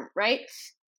important, right?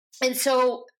 And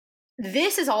so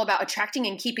this is all about attracting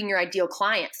and keeping your ideal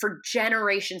client for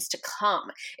generations to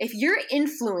come. If you're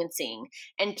influencing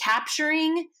and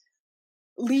capturing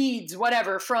leads,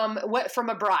 whatever, from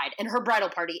a bride and her bridal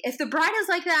party. If the bride is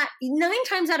like that, 9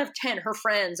 times out of 10, her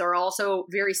friends are also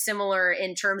very similar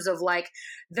in terms of like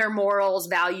their morals,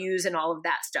 values, and all of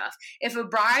that stuff. If a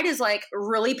bride is like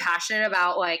really passionate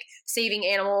about like saving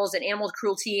animals and animal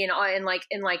cruelty and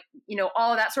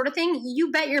all of that sort of thing,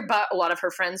 you bet your butt a lot of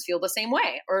her friends feel the same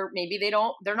way, or maybe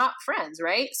they're not friends,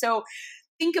 right? So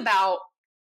think about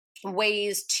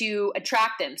ways to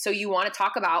attract them. So you want to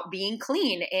talk about being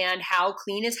clean and how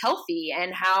clean is healthy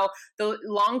and how the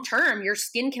long term your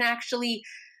skin can actually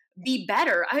be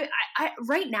better. I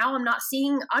right now I'm not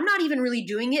even really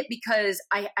doing it because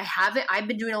I've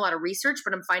been doing a lot of research,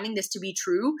 but I'm finding this to be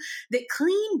true, that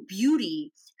clean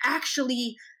beauty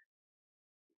actually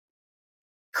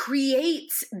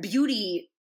creates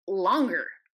beauty longer.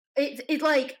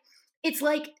 It's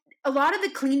like a lot of the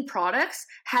clean products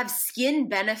have skin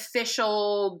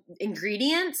beneficial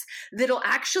ingredients that'll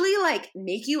actually like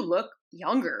make you look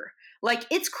younger. Like,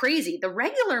 it's crazy. The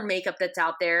regular makeup that's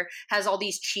out there has all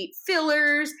these cheap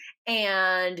fillers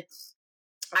and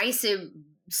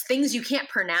things you can't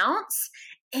pronounce.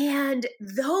 And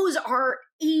those are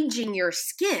aging your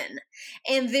skin,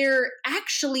 and they're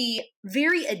actually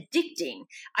very addicting.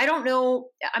 I don't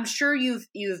know. I'm sure you've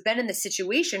been in the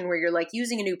situation where you're like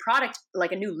using a new product,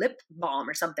 like a new lip balm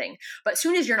or something, but as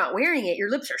soon as you're not wearing it, your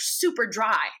lips are super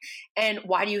dry. And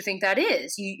why do you think that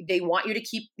is? They want you to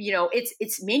keep,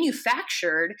 it's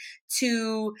manufactured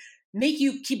to make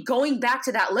you keep going back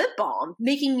to that lip balm,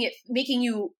 making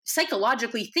you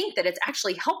psychologically think that it's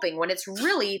actually helping when it's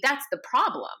really, that's the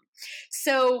problem.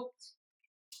 So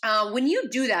when you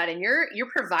do that and you're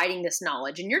providing this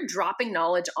knowledge and you're dropping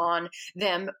knowledge on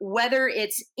them, whether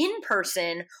it's in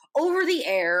person, over the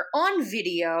air, on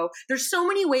video, there's so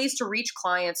many ways to reach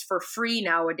clients for free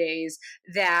nowadays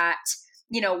that,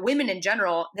 women in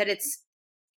general, that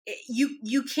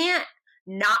you can't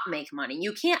not make money.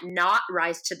 You can't not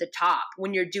rise to the top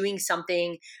when you're doing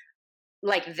something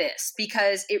like this,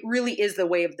 because it really is the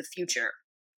way of the future.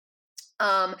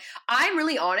 I'm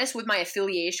really honest with my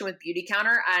affiliation with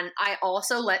Beautycounter, and I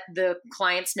also let the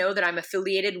clients know that I'm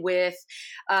affiliated with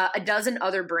a dozen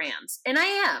other brands. And I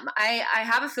am. I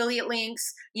have affiliate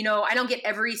links. I don't get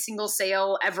every single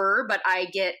sale ever, but I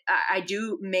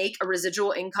do make a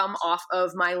residual income off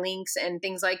of my links and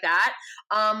things like that.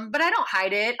 But I don't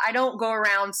hide it. I don't go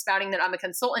around spouting that I'm a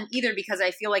consultant either, because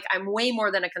I feel like I'm way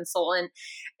more than a consultant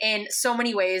in so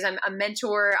many ways. I'm a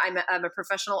mentor. I'm a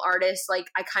professional artist. Like,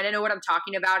 I kind of know what I'm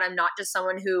talking about. I'm not just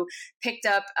someone who picked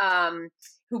up,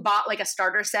 who bought like a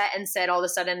starter set and said all of a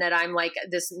sudden that I'm like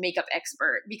this makeup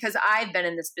expert, because I've been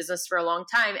in this business for a long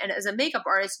time. And as a makeup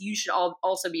artist, you should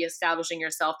also be establishing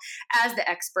yourself as the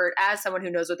expert, as someone who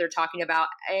knows what they're talking about,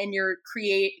 and you're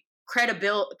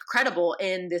credible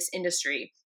in this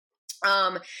industry.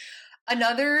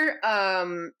 Another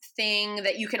thing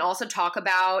that you can also talk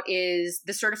about is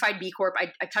the Certified B Corp.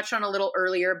 I touched on a little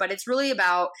earlier, but it's really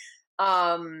about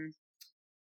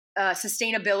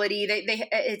sustainability.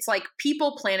 It's like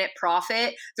People, Planet,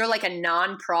 Profit. They're like a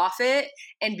nonprofit,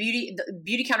 and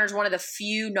Beautycounter is one of the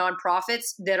few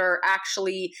nonprofits that are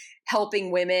actually helping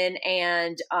women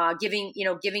and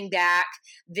giving back.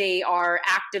 They are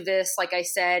activists, like I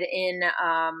said, in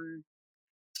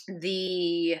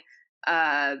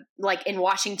in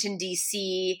Washington,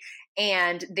 D.C.,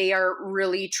 and they are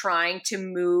really trying to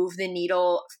move the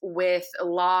needle with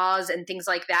laws and things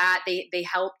like that. They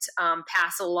helped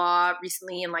pass a law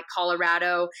recently in like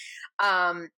Colorado.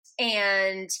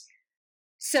 And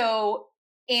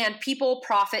People,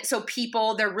 Profit. So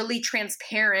People, they're really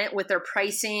transparent with their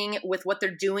pricing, with what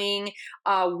they're doing,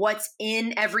 what's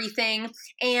in everything.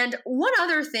 And one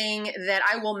other thing that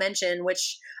I will mention,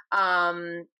 which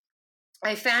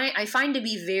I find to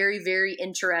be very, very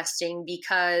interesting,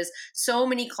 because so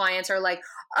many clients are like,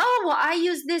 oh, well, I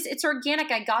use this. It's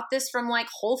organic. I got this from like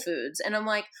Whole Foods. And I'm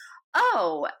like,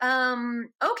 oh,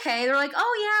 okay. They're like,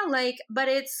 oh yeah, like, but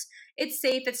it's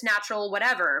safe. It's natural,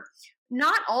 whatever.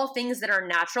 Not all things that are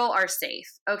natural are safe,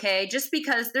 okay? Just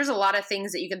because there's a lot of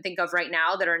things that you can think of right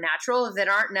now that are natural that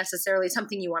aren't necessarily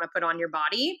something you want to put on your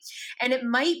body. And it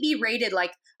might be rated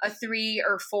like a 3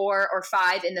 or 4 or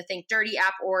 5 in the Think Dirty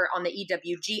app or on the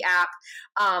EWG app.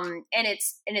 And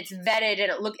it's vetted,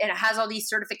 and it has all these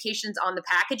certifications on the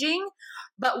packaging.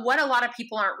 But what a lot of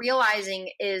people aren't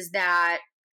realizing is that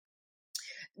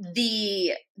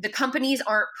the companies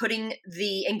aren't putting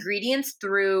the ingredients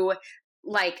through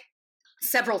like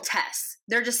several tests.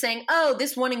 They're just saying, oh,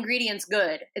 this one ingredient's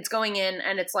good. It's going in,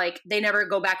 and it's like they never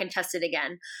go back and test it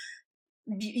again.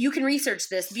 You can research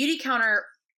this. Beautycounter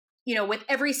with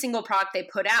every single product they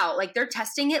put out, like they're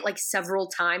testing it like several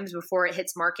times before it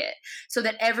hits market, so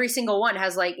that every single one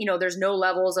has like, there's no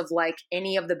levels of like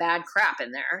any of the bad crap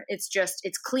in there. It's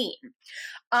clean.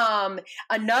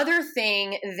 Another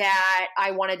thing that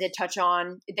I wanted to touch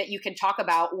on that you can talk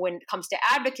about when it comes to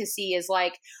advocacy is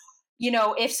like,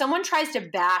 if someone tries to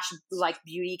bash like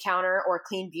Beautycounter or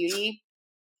Clean Beauty,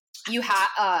 you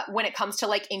have, when it comes to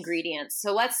like ingredients.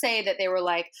 So let's say that they were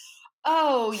like,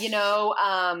 oh,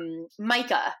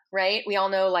 mica, right? We all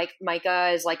know like mica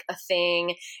is like a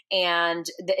thing, and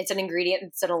it's an ingredient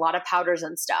that's in a lot of powders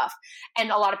and stuff. And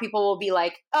a lot of people will be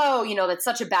like, oh, that's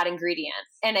such a bad ingredient,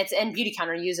 and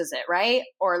Beautycounter uses it, right?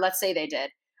 Or let's say they did.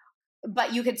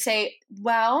 But you could say,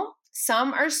 well,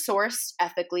 some are sourced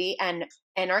ethically and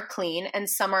are clean, and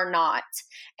some are not.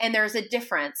 And there's a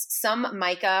difference. Some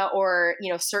mica or,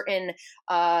 certain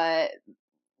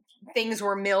things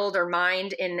were milled or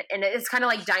mined and it's kind of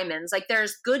like diamonds. Like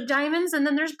there's good diamonds and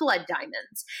then there's blood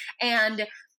diamonds. And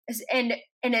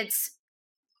it's,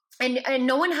 and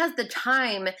no one has the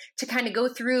time to kind of go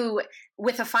through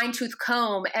with a fine-tooth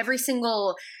comb every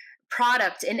single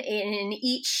product in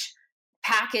each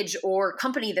package or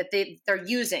company that they're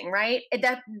using, right?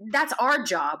 That's our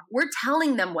job. We're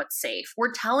telling them what's safe.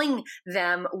 We're telling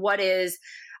them what is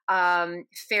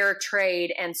fair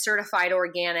trade and certified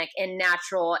organic and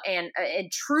natural and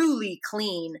truly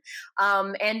clean.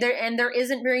 And there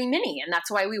isn't very many, and that's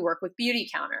why we work with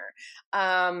Beautycounter.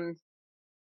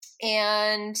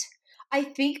 And I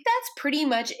think that's pretty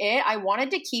much it. I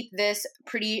wanted to keep this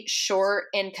pretty short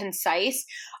and concise.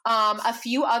 A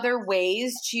few other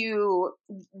ways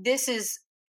this is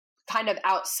kind of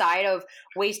outside of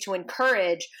ways to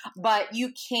encourage, but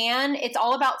it's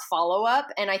all about follow-up.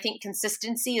 And I think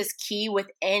consistency is key with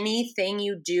anything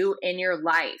you do in your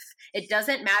life. It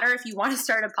doesn't matter if you want to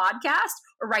start a podcast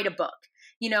or write a book.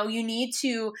 You need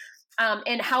to,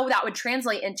 and how that would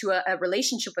translate into a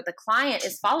relationship with the client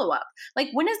is follow-up. Like,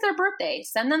 when is their birthday?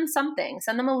 Send them something.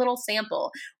 Send them a little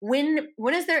sample. When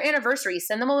is their anniversary?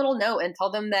 Send them a little note and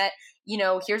tell them that,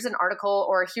 here's an article,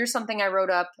 or here's something I wrote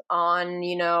up on,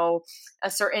 a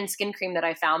certain skin cream that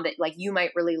I found that like you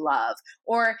might really love.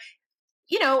 Or,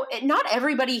 not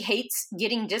everybody hates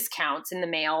getting discounts in the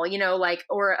mail,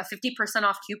 or a 50%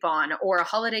 off coupon or a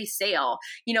holiday sale.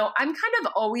 I'm kind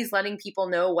of always letting people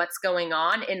know what's going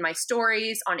on in my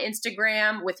stories on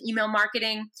Instagram with email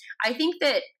marketing. I think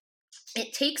that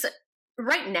it takes,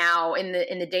 right now in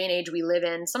the day and age we live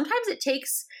in, sometimes it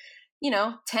takes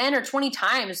 10 or 20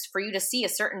 times for you to see a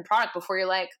certain product before you're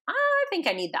like, I think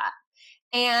I need that.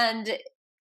 And,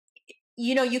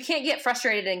 you can't get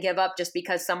frustrated and give up just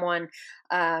because someone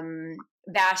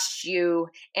bashed you.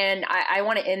 And I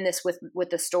want to end this with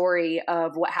the story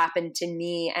of what happened to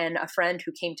me and a friend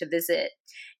who came to visit.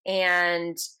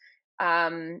 And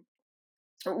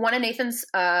one of Nathan's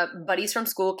buddies from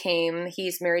school came.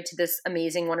 He's married to this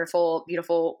amazing, wonderful,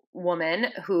 beautiful woman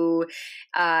who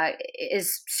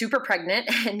is super pregnant,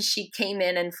 and she came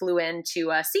in and flew in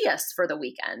to see us for the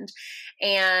weekend.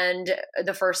 And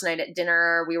the first night at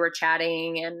dinner, we were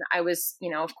chatting, and I was,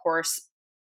 of course,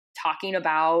 talking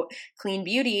about Clean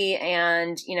Beauty,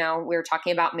 and we were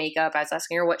talking about makeup. I was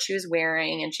asking her what she was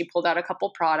wearing, and she pulled out a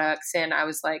couple products, and I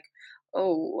was like,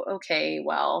 oh, okay,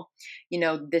 well,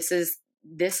 this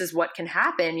is what can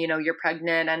happen. You're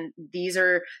pregnant, and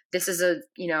this is a,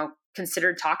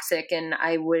 considered toxic, and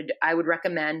I would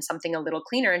recommend something a little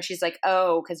cleaner. And she's like,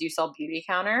 oh, because you sell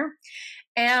Beautycounter.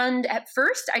 And at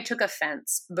first I took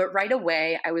offense, but right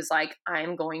away I was like,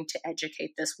 I'm going to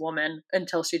educate this woman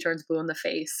until she turns blue in the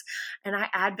face. And I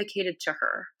advocated to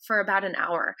her for about an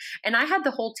hour, and I had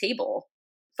the whole table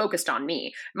focused on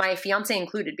me, my fiance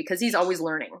included, because he's always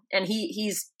learning, and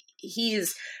he's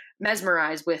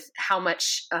mesmerized with how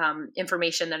much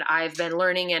information that I've been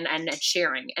learning and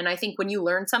sharing. And I think when you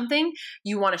learn something,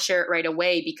 you want to share it right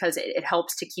away, because it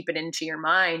helps to keep it into your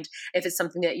mind if it's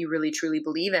something that you really truly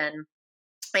believe in.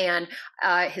 And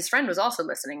his friend was also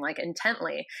listening, like,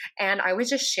 intently. And I was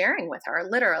just sharing with her,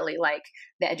 literally, like,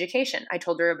 the education. I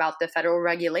told her about the federal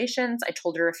regulations. I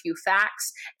told her a few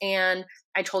facts. And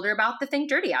I told her about the Think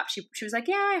Dirty app. She was like,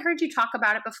 yeah, I heard you talk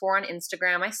about it before on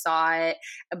Instagram. I saw it.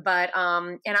 But,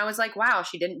 and I was like, wow,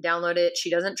 she didn't download it.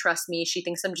 She doesn't trust me. She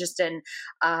thinks I'm just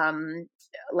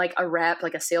like a rep,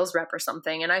 like a sales rep or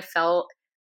something. And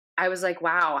I was like,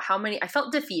 wow, I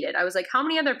felt defeated. I was like, how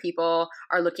many other people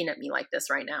are looking at me like this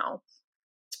right now?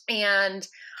 And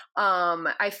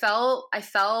I felt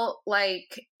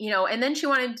like, and then she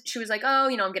was like, oh,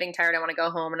 I'm getting tired. I want to go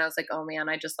home. And I was like, oh man,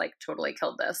 I just like totally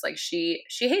killed this. Like she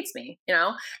hates me,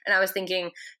 and I was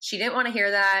thinking, she didn't want to hear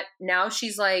that. Now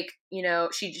she's like,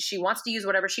 she wants to use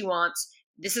whatever she wants.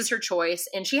 this is her choice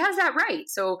and she has that right.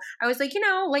 So I was like,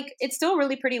 like it's still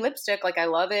really pretty lipstick. Like I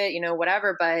love it,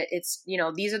 whatever, but it's,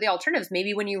 these are the alternatives.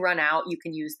 Maybe when you run out, you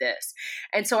can use this.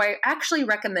 And so I actually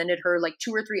recommended her like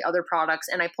 2 or 3 other products.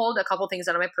 And I pulled a couple things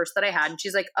out of my purse that I had. And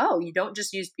she's like, oh, you don't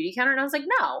just use Beautycounter? And I was like,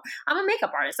 no, I'm a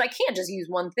makeup artist. I can't just use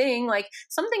one thing. Like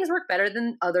some things work better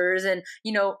than others. And,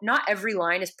 not every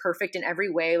line is perfect in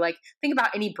every way. Like think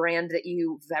about any brand that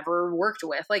you've ever worked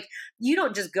with. Like you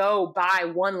don't just go buy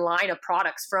one line of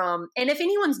products from, and if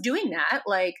anyone's doing that,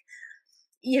 like,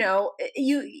 you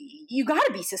got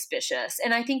to be suspicious.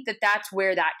 And I think that that's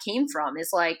where that came from, is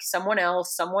like someone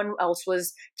else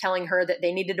was telling her that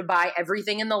they needed to buy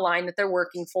everything in the line that they're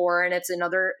working for. And it's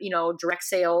another, direct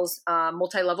sales,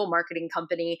 multi-level marketing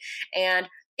company. And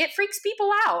it freaks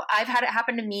people out. I've had it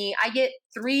happen to me. I get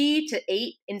 3 to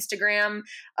 8 Instagram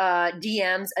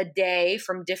DMs a day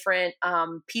from different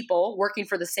people working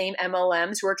for the same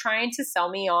MLMs who are trying to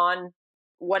sell me on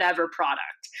whatever product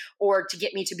or to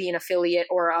get me to be an affiliate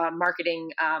or a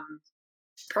marketing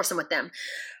person with them.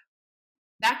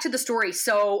 Back to the story.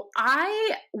 So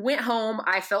I went home,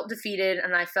 I felt defeated,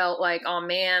 and I felt like, oh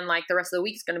man, like the rest of the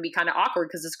week's going to be kind of awkward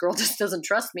because this girl just doesn't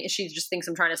trust me. She just thinks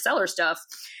I'm trying to sell her stuff.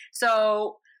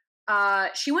 So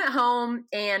she went home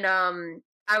and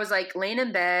I was like laying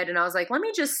in bed and I was like, let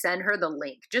me just send her the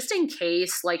link just in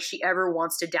case like she ever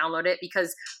wants to download it,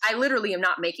 because I literally am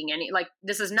not making any, like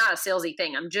this is not a salesy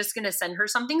thing. I'm just going to send her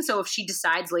something. So if she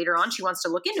decides later on she wants to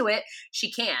look into it,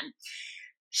 she can.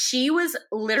 She was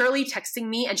literally texting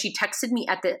me and she texted me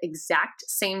at the exact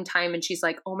same time. And she's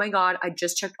like, oh my God, I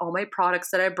just checked all my products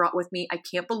that I brought with me. I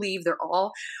can't believe they're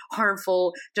all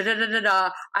harmful.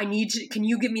 Can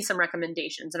you give me some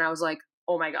recommendations? And I was like,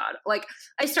 oh my God. Like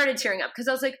I started tearing up because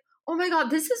I was like, oh my God,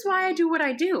 this is why I do what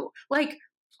I do. Like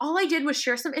all I did was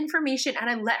share some information and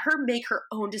I let her make her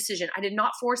own decision. I did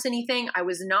not force anything. I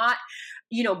was not,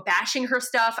 bashing her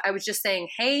stuff. I was just saying,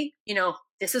 hey,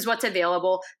 this is what's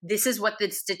available. This is what the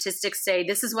statistics say.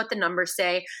 This is what the numbers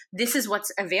say. This is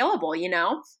what's available,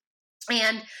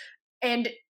 And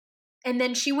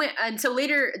then she went, and so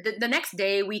later the next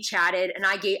day we chatted and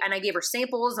I gave her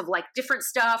samples of like different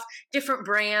stuff, different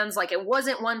brands. Like it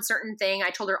wasn't one certain thing. I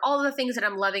told her all of the things that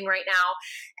I'm loving right now.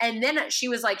 And then she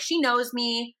was like, she knows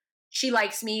me, she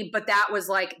likes me, but that was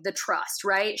like the trust,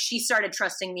 right? She started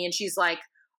trusting me and she's like,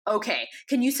 okay,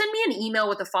 can you send me an email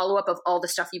with a follow-up of all the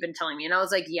stuff you've been telling me? And I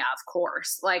was like, yeah, of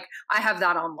course. Like I have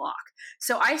that on lock.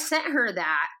 So I sent her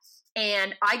that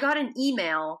and I got an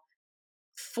email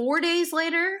 4 days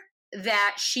later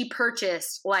that she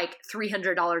purchased like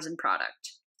 $300 in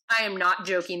product. I am not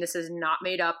joking. This is not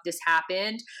made up. This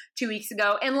happened 2 weeks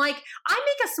ago. And like, I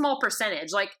make a small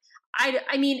percentage. Like,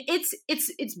 I mean,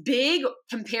 it's big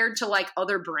compared to like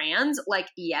other brands, like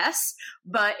yes,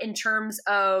 but in terms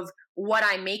of what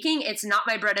I'm making, it's not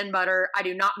my bread and butter. I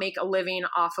do not make a living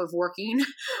off of working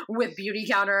with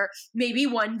Beautycounter. Maybe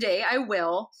one day I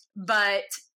will, but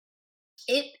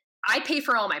I pay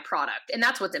for all my product, and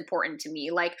that's what's important to me.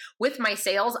 Like with my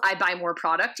sales, I buy more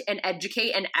product and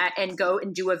educate and go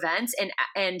and do events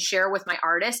and share with my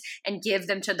artists and give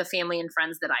them to the family and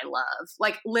friends that I love.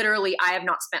 Like literally, I have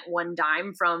not spent one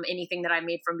dime from anything that I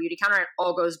made from Beautycounter. It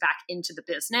all goes back into the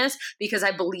business because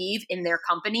I believe in their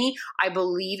company. I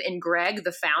believe in Greg,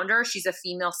 the founder. She's a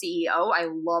female CEO. I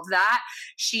love that.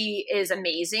 She is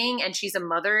amazing, and she's a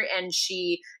mother, and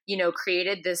she,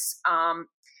 created this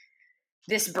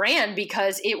brand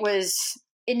because there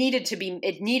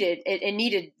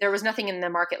was nothing in the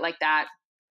market like that.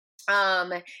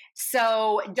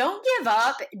 So don't give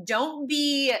up. Don't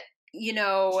be,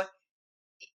 you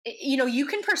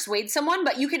can persuade someone,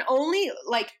 but you can only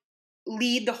like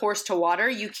lead the horse to water.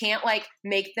 You can't like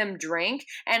make them drink.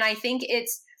 And I think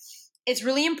it's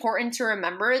really important to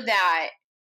remember that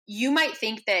you might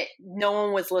think that no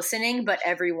one was listening, but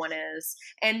everyone is.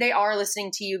 And they are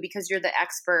listening to you because you're the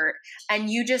expert. And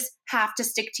you just have to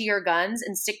stick to your guns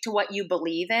and stick to what you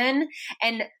believe in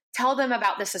and tell them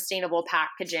about the sustainable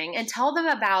packaging and tell them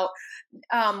about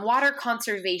water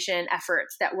conservation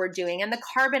efforts that we're doing and the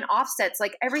carbon offsets,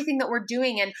 like everything that we're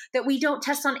doing, and that we don't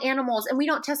test on animals, and we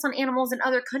don't test on animals in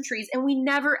other countries, and we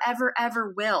never, ever,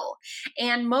 ever will.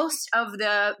 And most of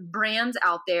the brands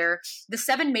out there, the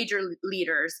 7 major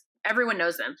leaders, everyone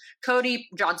knows them: Coty,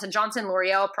 Johnson & Johnson,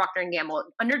 L'Oreal, Procter & Gamble.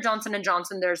 Under Johnson &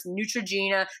 Johnson, there's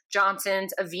Neutrogena,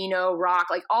 Johnson's, Aveeno, Rock,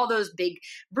 like all those big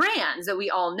brands that we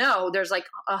all know. There's like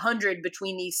 100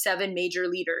 between these 7 major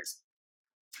leaders.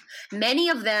 Many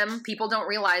of them, people don't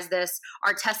realize this,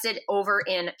 are tested over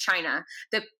in China.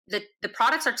 The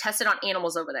products are tested on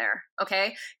animals over there,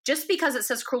 okay? Just because it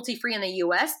says cruelty-free in the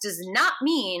US does not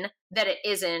mean that it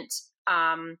isn't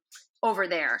over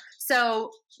there. So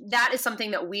that is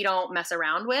something that we don't mess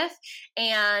around with.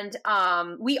 And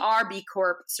we are B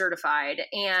Corp certified,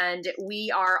 and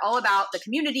we are all about the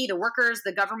community, the workers,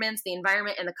 the governments, the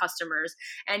environment, and the customers.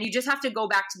 And you just have to go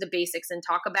back to the basics and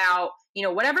talk about,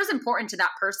 whatever's important to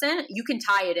that person, you can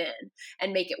tie it in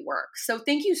and make it work. So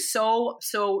thank you so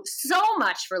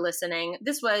much for listening.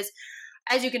 This was,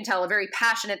 as you can tell, a very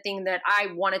passionate thing that I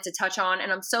wanted to touch on.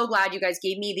 And I'm so glad you guys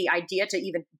gave me the idea to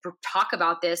even talk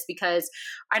about this, because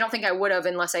I don't think I would have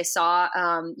unless I saw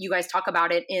you guys talk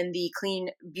about it in the Clean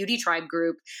Beauty Tribe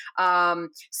group.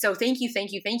 So thank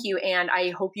you. And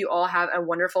I hope you all have a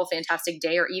wonderful, fantastic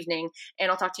day or evening. And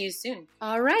I'll talk to you soon.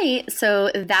 All right. So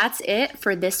that's it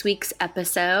for this week's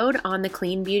episode on the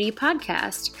Clean Beauty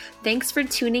Podcast. Thanks for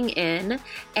tuning in.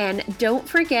 And don't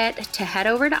forget to head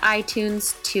over to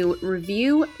iTunes to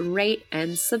review, rate,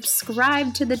 and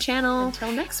subscribe to the channel.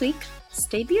 Until next week,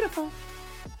 stay beautiful.